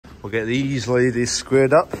We'll get these ladies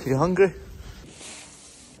squared up. You hungry?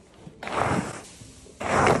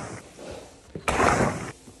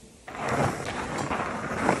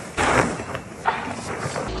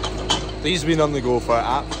 These have been on the go for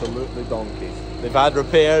absolutely donkeys. They've had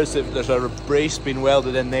repairs, there's a brace been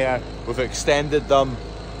welded in there, we've extended them,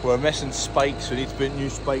 we're missing spikes, we need to put new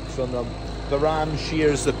spikes on them. The ram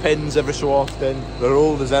shears the pins every so often, they're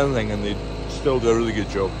old as anything and they still do a really good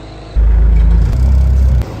job.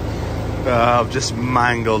 I've just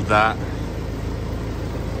mangled that.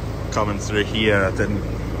 Coming through here, I didn't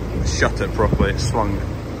shut it properly, it swung,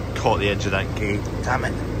 caught the edge of that gate, damn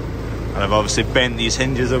it. And I've obviously bent these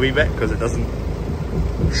hinges a wee bit because it doesn't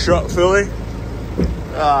shut fully.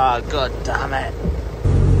 Ah, god damn it.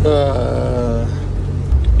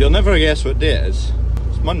 You'll never guess what day it is.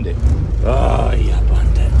 It's Monday. Oh, you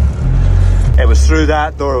bandit. It was through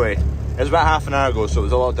that doorway. It was about half an hour ago, so it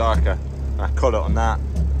was a lot darker. And I caught it on that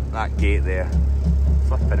gate there.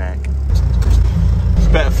 Flipping heck. It's a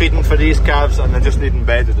bit of feeding for these calves and they're just needing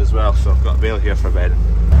bedded as well, so I've got a bale here for bedding.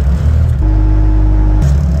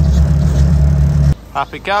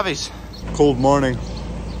 Happy calvies. Cold morning.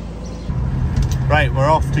 Right, we're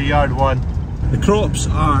off to yard one. The crops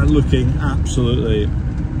are looking absolutely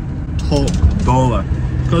top dollar.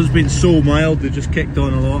 Because it's been so mild, they've just kicked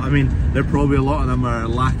on a lot. I mean, they're probably a lot of them are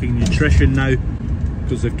lacking nutrition now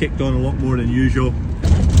because they've kicked on a lot more than usual.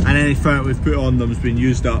 And any fat we've put on them has been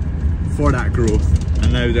used up for that growth.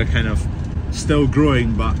 And now they're kind of still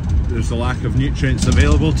growing, but there's a lack of nutrients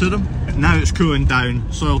available to them. Now it's cooling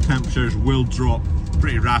down, soil temperatures will drop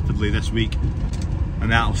pretty rapidly this week.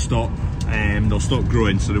 And that'll stop. They'll stop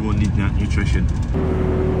growing, so they won't need that nutrition.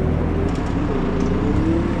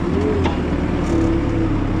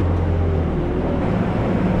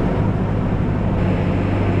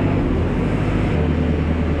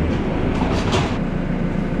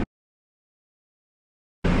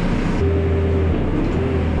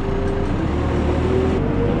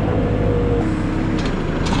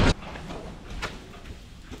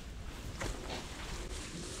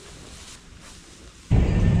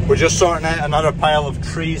 We're just sorting out another pile of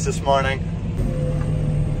trees this morning.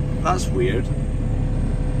 That's weird. I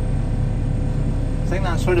think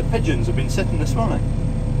that's where the pigeons have been sitting this morning.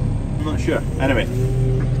 I'm not sure. Anyway,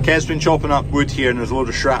 Kev's been chopping up wood here and there's a load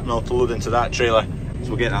of shrapnel to load into that trailer. So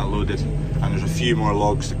we'll get that loaded. And there's a few more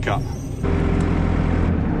logs to cut.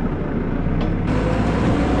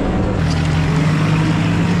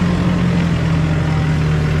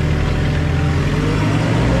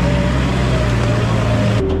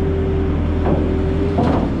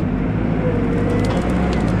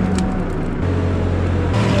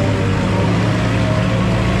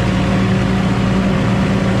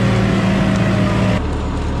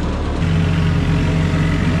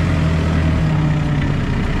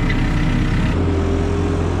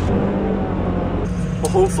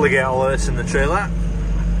 Hopefully get all of this in the trailer.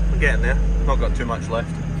 We're getting there, not got too much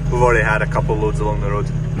left. We've already had a couple loads along the road.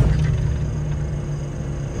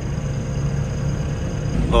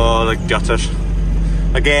 Oh, the gutters.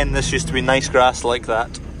 Again, this used to be nice grass like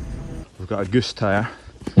that. We've got a goose tyre,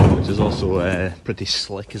 which is also pretty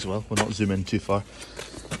slick as well. We'll not zoom in too far.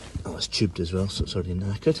 Oh, it's tubed as well, so it's already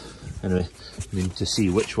knackered. Anyway, we need to see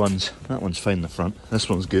which ones. That one's fine in the front, this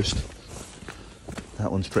one's goosed.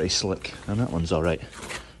 That one's pretty slick, and that one's alright.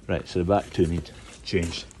 Right, so the back two need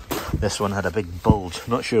changed. This one had a big bulge,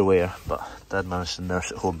 not sure where, but Dad managed to nurse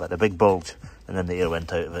it home, but a big bulge, and then the air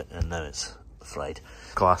went out of it, and now it's fried.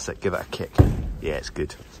 Classic, give it a kick. Yeah, it's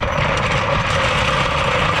good.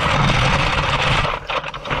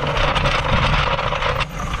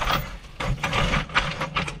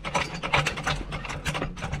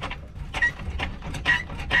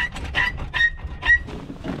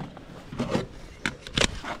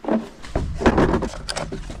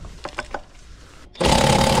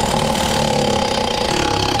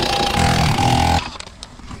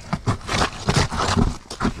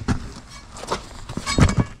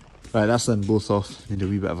 Right, that's them both off. Need a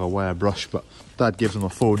wee bit of a wire brush, but Dad gives them a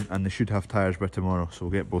phone and they should have tyres by tomorrow, so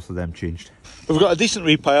we'll get both of them changed. We've got a decent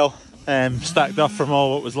repile stacked up from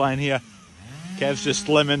all what was lying here. Kev's just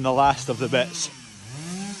limbing the last of the bits,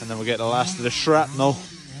 and then we'll get the last of the shrapnel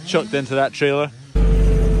chucked into that trailer.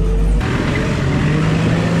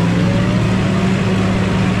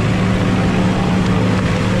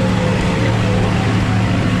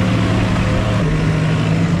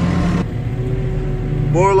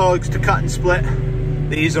 More logs to cut and split.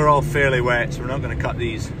 These are all fairly wet, so we're not going to cut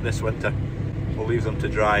these this winter. We'll leave them to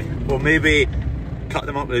dry. We'll maybe cut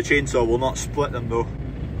them up with a chainsaw. We'll not split them though.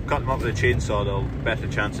 Cut them up with a chainsaw, they'll have a better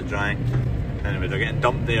chance of drying. Anyway, they're getting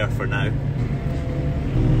dumped there for now.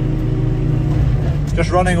 Just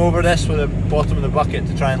running over this with the bottom of the bucket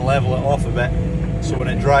to try and level it off a bit, so when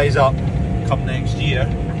it dries up come next year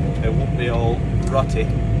it won't be all rutty.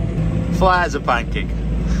 Flat as a pancake.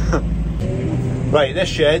 Right, this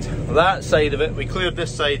shed, that side of it, we cleared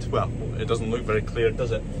this side, well, it doesn't look very clear,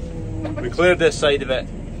 does it? We cleared this side of it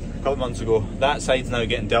a couple of months ago. That side's now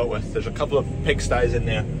getting dealt with. There's a couple of pigsties in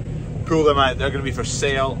there. Pull them out, they're going to be for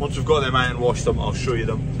sale. Once we've got them out and washed them, I'll show you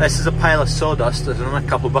them. This is a pile of sawdust, there's only a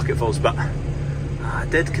couple of bucketfuls, but I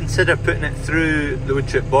did consider putting it through the wood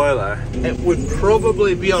chip boiler. It would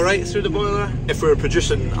probably be alright through the boiler if we were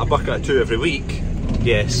producing a bucket or two every week.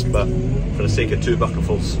 Yes, but for the sake of 2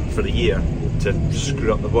 bucketfuls for the year, to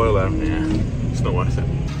screw up the boiler, yeah, it's not worth it.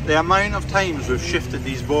 The amount of times we've shifted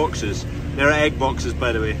these boxes, they're egg boxes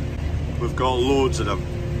by the way, we've got loads of them.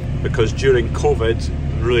 Because during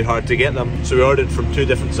COVID, really hard to get them, so we ordered from 2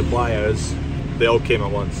 different suppliers. They all came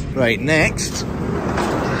at once. Right, next,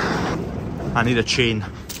 I need a chain.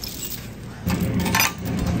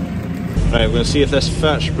 Right, we're going to see if this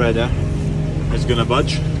fat spreader is going to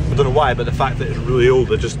budge. I don't know why, but the fact that it's really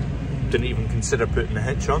old, I just didn't even consider putting a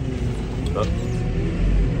hitch on. But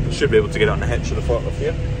I should be able to get it on the hitch of the forklift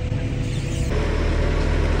here.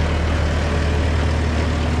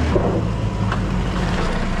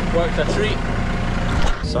 Worked a treat.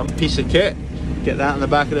 Some piece of kit. Get that on the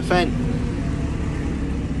back of the fence.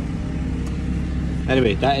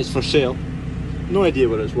 Anyway, that is for sale. No idea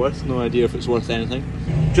what it's worth, no idea if it's worth anything.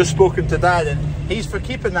 Just spoken to Dad and he's for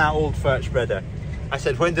keeping that old fat spreader. I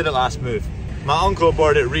said, when did it last move? My uncle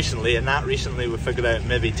bought it recently, and that recently we figured out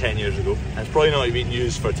maybe 10 years ago. And it's probably not been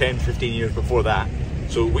used for 10, 15 years before that.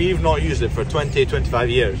 So we've not used it for 20, 25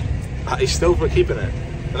 years. But he's still for keeping it.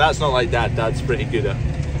 But that's not like Dad. Dad's pretty good at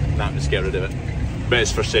not just get rid of it. But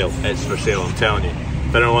it's for sale. It's for sale, I'm telling you.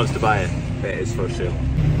 If anyone wants to buy it, it is for sale.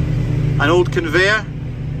 An old conveyor.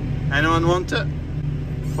 Anyone want it?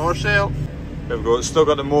 For sale. There we go. It's still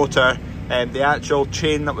got the motor and the actual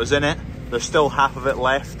chain that was in it. There's still half of it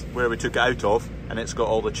left where we took it out of, and it's got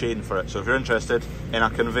all the chain for it. So if you're interested in a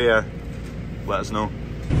conveyor, let us know.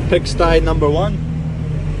 Pigsty number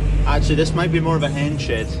 1. Actually, this might be more of a hen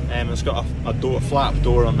shed. It's got a flap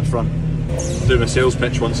door on the front. I'll do my sales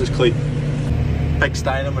pitch once it's clean.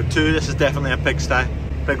 Pigsty number 2. This is definitely a pigsty.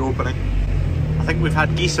 Big opening. I think we've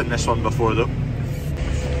had geese in this one before though.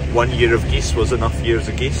 1 year of geese was enough years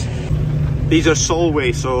of geese. These are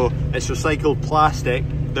Solway, so it's recycled plastic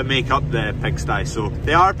that make up the pigsty, so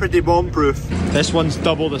they are pretty bomb proof. This one's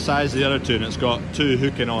double the size of the other 2 and it's got 2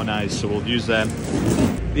 hooking on eyes, so we'll use them.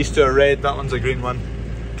 These 2 are red, that one's a green one.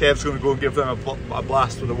 Kev's going to go and give them a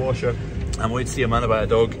blast with a washer. I'm waiting to see a man about a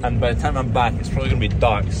dog, and by the time I'm back it's probably going to be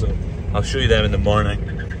dark, so I'll show you them in the morning,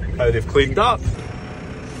 how they've cleaned up.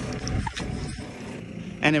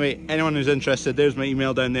 Anyway, anyone who's interested, there's my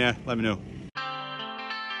email down there, let me know.